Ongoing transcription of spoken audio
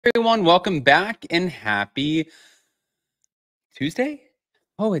Everyone, welcome back and happy Tuesday.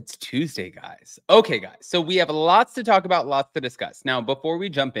 Oh, it's Tuesday, guys. Okay, guys. So we have lots to talk about, lots to discuss. Now, before we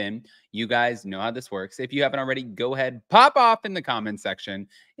jump in, you guys know how this works. If you haven't already, go ahead, pop off in the comment section.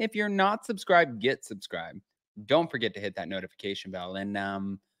 If you're not subscribed, get subscribed. Don't forget to hit that notification bell.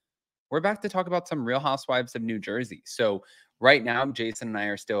 And we're back to talk about some Real Housewives of New Jersey. So right now, Jason and I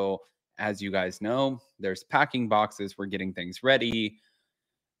are still, as you guys know, there's packing boxes. We're getting things ready.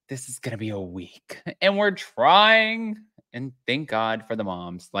 This is going to be a week and we're trying, and thank God for the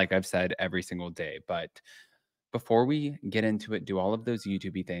moms, like I've said every single day. But before we get into it, do all of those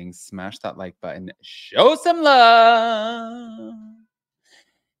YouTube things, smash that like button, show some love,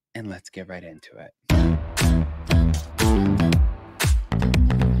 and let's get right into it.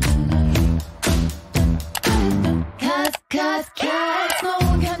 Cause no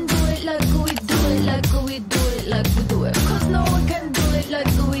one can do it like we do it, like we do it, like we do it. Cause no one can do it like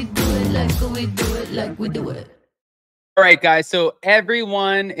we do it, like we do it, like we do it. All right, guys. So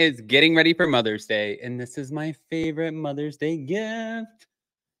everyone is getting ready for Mother's Day, and this is my favorite Mother's Day gift.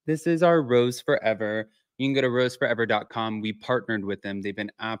 This is our Rose Forever. You can go to roseforever.com. We partnered with them. They've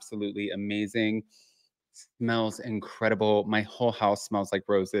been absolutely amazing. Smells incredible. My whole house smells like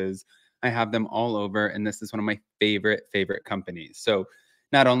roses. I have them all over, and this is one of my favorite companies. So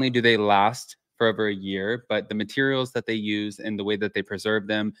not only do they last for over a year, but the materials that they use and the way that they preserve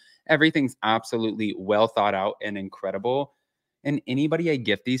them, everything's absolutely well thought out and incredible. And anybody I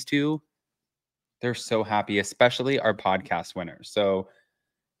gift these to, they're so happy, especially our podcast winners. So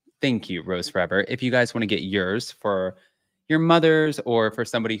thank you, Rose Forever. If you guys want to get yours for your mothers or for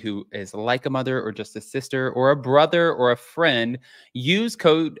somebody who is like a mother or just a sister or a brother or a friend, use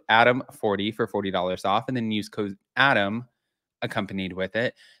code Adam40 for $40 off, and then use code Adam accompanied with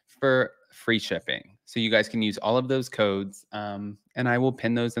it for free shipping. So you guys can use all of those codes, and I will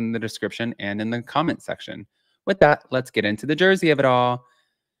pin those in the description and in the comment section. With that, let's get into the Jersey of it all.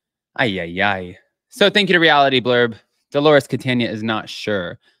 Ay. So thank you to Reality Blurb. Dolores Catania is not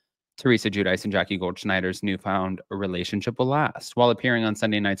sure Teresa Giudice and Jackie Goldschneider's newfound relationship will last. While appearing on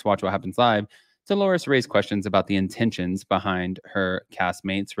Sunday night's Watch What Happens Live, Dolores raised questions about the intentions behind her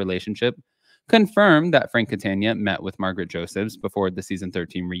castmates' relationship, confirmed that Frank Catania met with Margaret Josephs before the season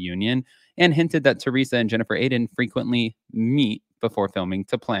 13 reunion, and hinted that Teresa and Jennifer Aydin frequently meet before filming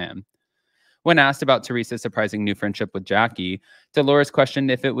to plan. When asked about Teresa's surprising new friendship with Jackie, Dolores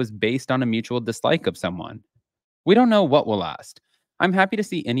questioned if it was based on a mutual dislike of someone. We don't know what will last. I'm happy to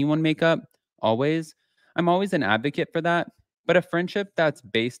see anyone make up, always. I'm always an advocate for that. But a friendship that's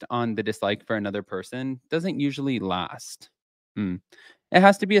based on the dislike for another person doesn't usually last. It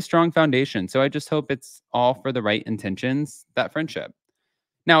has to be a strong foundation. So I just hope it's all for the right intentions, that friendship.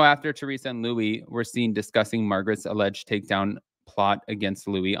 Now, after Teresa and Louis were seen discussing Margaret's alleged takedown plot against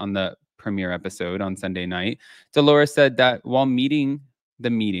Louis on the premiere episode on Sunday night, Dolores said that while the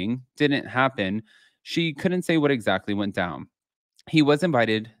meeting didn't happen, she couldn't say what exactly went down. He was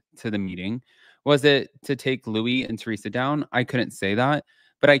invited to the meeting. Was it to take Louis and Teresa down? I couldn't say that,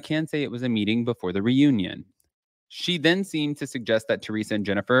 but I can say it was a meeting before the reunion. She then seemed to suggest that Teresa and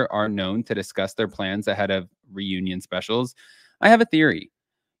Jennifer are known to discuss their plans ahead of reunion specials. I have a theory.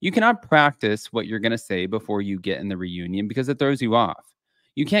 You cannot practice what you're going to say before you get in the reunion because it throws you off.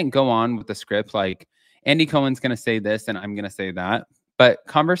 You can't go on with the script like, Andy Cohen's going to say this and I'm going to say that. But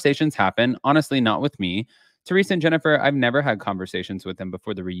conversations happen, honestly, not with me. Teresa and Jennifer, I've never had conversations with them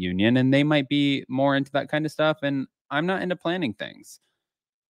before the reunion, and they might be more into that kind of stuff, and I'm not into planning things.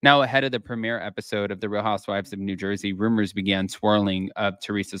 Now, ahead of the premiere episode of The Real Housewives of New Jersey, rumors began swirling of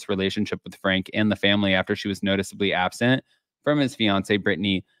Teresa's relationship with Frank and the family after she was noticeably absent from his fiancee,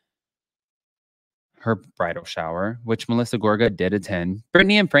 Brittany, her bridal shower, which Melissa Gorga did attend.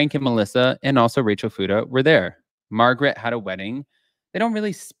 Brittany and Frank and Melissa, and also Rachel Fuda, were there. Margaret had a wedding. They don't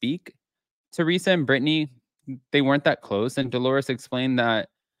really speak. Teresa and Brittany, they weren't that close. And Dolores explained that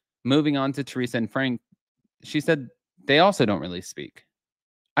moving on to Teresa and Frank, she said they also don't really speak.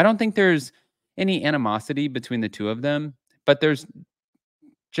 I don't think there's any animosity between the two of them, but there's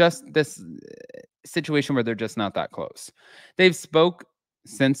just this situation where they're just not that close. They've spoke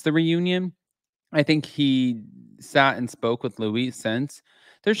since the reunion. I think he sat and spoke with Louis since.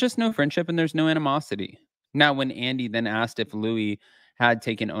 There's just no friendship and there's no animosity. Now, when Andy then asked if Louis had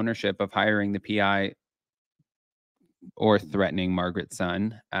taken ownership of hiring the PI or threatening Margaret's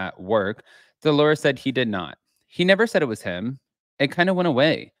son at work, Dolores said he did not. He never said it was him. It kind of went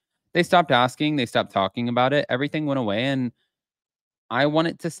away. They stopped asking. They stopped talking about it. Everything went away, and I want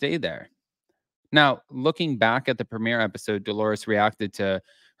it to stay there. Now, looking back at the premiere episode, Dolores reacted to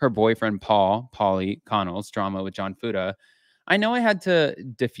her boyfriend, Paulie Connell's drama with John Fuda. I know I had to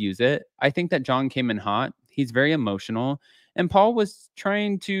diffuse it. I think that John came in hot. He's very emotional, and Paul was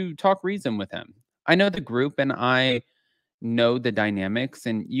trying to talk reason with him. I know the group and I know the dynamics,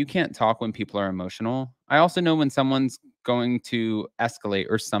 and you can't talk when people are emotional. I also know when someone's going to escalate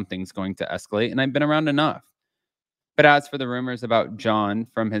or something's going to escalate, and I've been around enough. But as for the rumors about John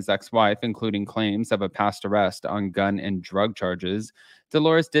from his ex wife, including claims of a past arrest on gun and drug charges,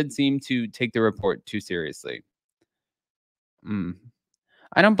 Dolores did seem to take the report too seriously. Mm.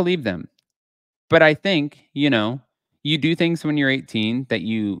 I don't believe them. But I think, you do things when you're 18 that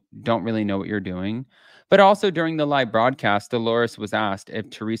you don't really know what you're doing. But also during the live broadcast, Dolores was asked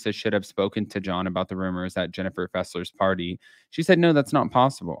if Teresa should have spoken to John about the rumors at Jennifer Fessler's party. She said, no, that's not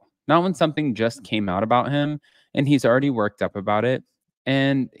possible. Not when something just came out about him and he's already worked up about it.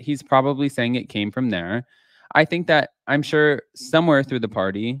 And he's probably saying it came from there. I think that I'm sure somewhere through the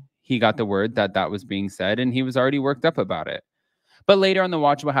party, he got the word that that was being said and he was already worked up about it. But later on the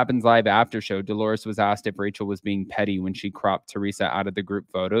Watch What Happens Live after show, Dolores was asked if Rachel was being petty when she cropped Teresa out of the group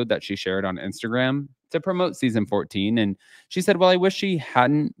photo that she shared on Instagram to promote season 14. And she said, well, I wish she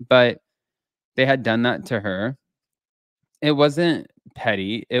hadn't, but they had done that to her. It wasn't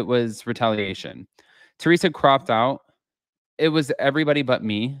petty, it was retaliation. Teresa cropped out. It was everybody but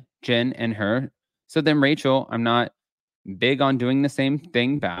me, Jen, and her. So then, Rachel, I'm not big on doing the same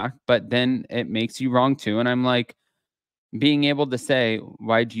thing back, but then it makes you wrong too. And I'm like, being able to say,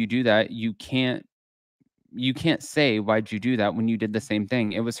 why'd you do that? You can't say why'd you do that when you did the same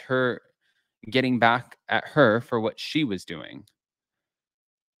thing. It was her getting back at her for what she was doing.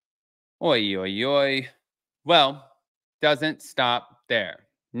 Oi, oi, oi. Well, doesn't stop there.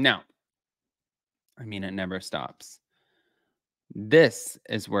 No. I mean, it never stops. This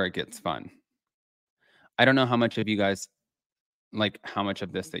is where it gets fun. I don't know how much of you guys, like how much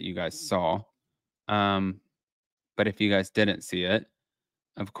of this that you guys saw. But if you guys didn't see it,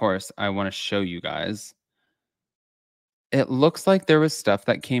 of course, I want to show you guys. It looks like there was stuff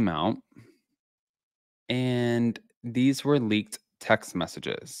that came out, and these were leaked text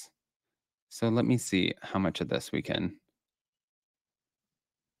messages. So let me see how much of this we can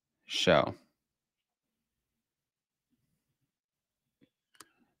show.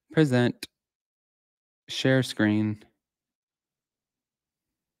 Present. Share screen.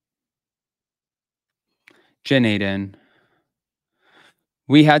 Jen Aiden.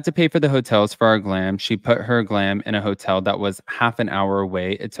 We had to pay for the hotels for our glam. She put her glam in a hotel that was half an hour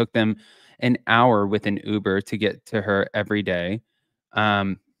away. It took them an hour with an Uber to get to her every day.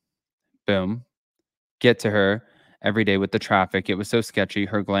 Boom. Get to her every day with the traffic. It was so sketchy.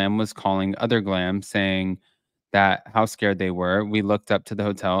 Her glam was calling other glam saying that how scared they were. We looked up to the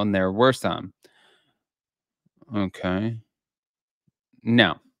hotel and there were some. Okay.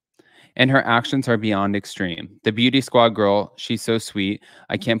 No. And her actions are beyond extreme. The beauty squad girl, she's so sweet.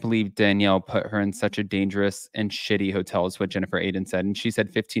 I can't believe Danielle put her in such a dangerous and shitty hotel, is what Jennifer Aiden said. And she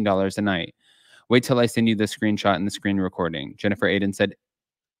said $15 a night. Wait till I send you the screenshot and the screen recording. Jennifer Aiden said,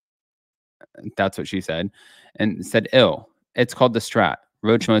 that's what she said, and said, ill. It's called the Strat,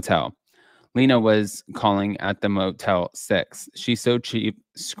 Roach Motel. Lena was calling at the Motel 6. She's so cheap,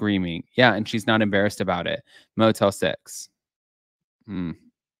 screaming. Yeah, and she's not embarrassed about it. Motel 6.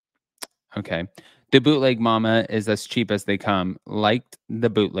 Okay. The bootleg mama is as cheap as they come. Liked the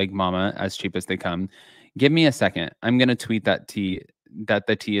bootleg mama as cheap as they come. Give me a second. I'm going to tweet that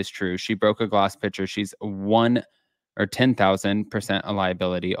the tea is true. She broke a glass pitcher. She's 10,000% a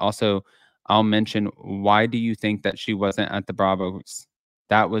liability. Also, I'll mention, why do you think that she wasn't at the Bravos?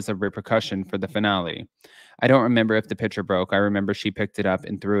 That was a repercussion for the finale. I don't remember if the pitcher broke. I remember she picked it up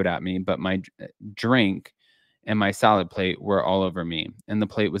and threw it at me, but my drink and my salad plate were all over me, and the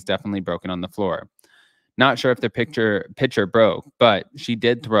plate was definitely broken on the floor. Not sure if the pitcher broke, but she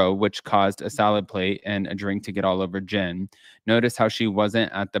did throw, which caused a salad plate and a drink to get all over Jen. Notice how she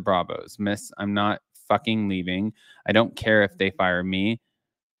wasn't at the Bravos. Miss, I'm not fucking leaving. I don't care if they fire me.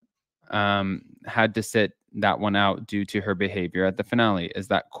 Had to sit that one out due to her behavior at the finale. Is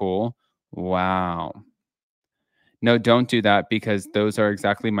that cool? Wow. No, don't do that, because those are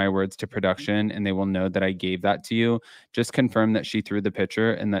exactly my words to production and they will know that I gave that to you. Just confirm that she threw the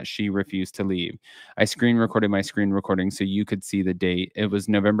picture and that she refused to leave. I screen recorded my screen recording so you could see the date. It was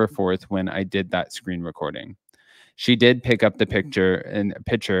November 4th when I did that screen recording. She did pick up the picture and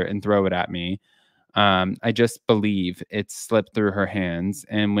throw it at me. I just believe it slipped through her hands,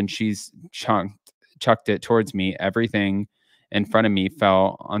 and when she's chucked it towards me, everything in front of me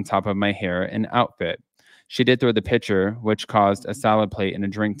fell on top of my hair and outfit. She did throw the pitcher, which caused a salad plate and a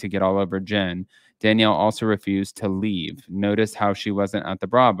drink to get all over Jen. Danielle also refused to leave. Notice how she wasn't at the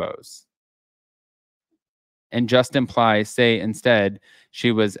Bravos. and just say instead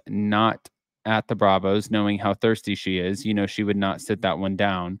she was not at the Bravos, knowing how thirsty she is. You know, she would not sit that one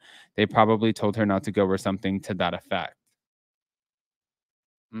down. They probably told her not to go or something to that effect.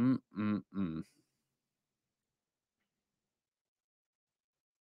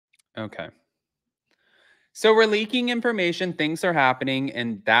 Okay. So we're leaking information, things are happening,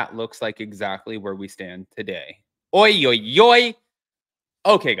 and that looks like exactly where we stand today. Oi, oi, oi.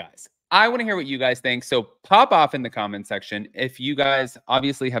 Okay, guys. I want to hear what you guys think. So pop off in the comment section. If you guys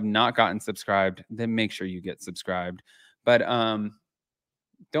obviously have not gotten subscribed, then make sure you get subscribed. But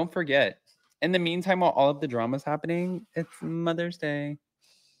don't forget, in the meantime, while all of the drama's happening, it's Mother's Day.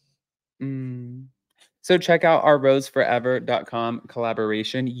 So check out our RHONJ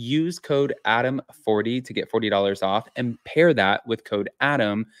collaboration. Use code ADAM40 to get $40 off and pair that with code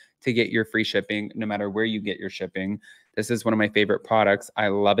ADAM to get your free shipping no matter where you get your shipping. This is one of my favorite products. I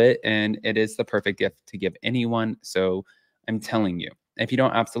love it, and it is the perfect gift to give anyone. So I'm telling you, if you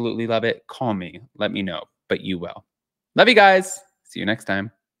don't absolutely love it, call me. Let me know, but you will. Love you guys. See you next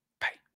time.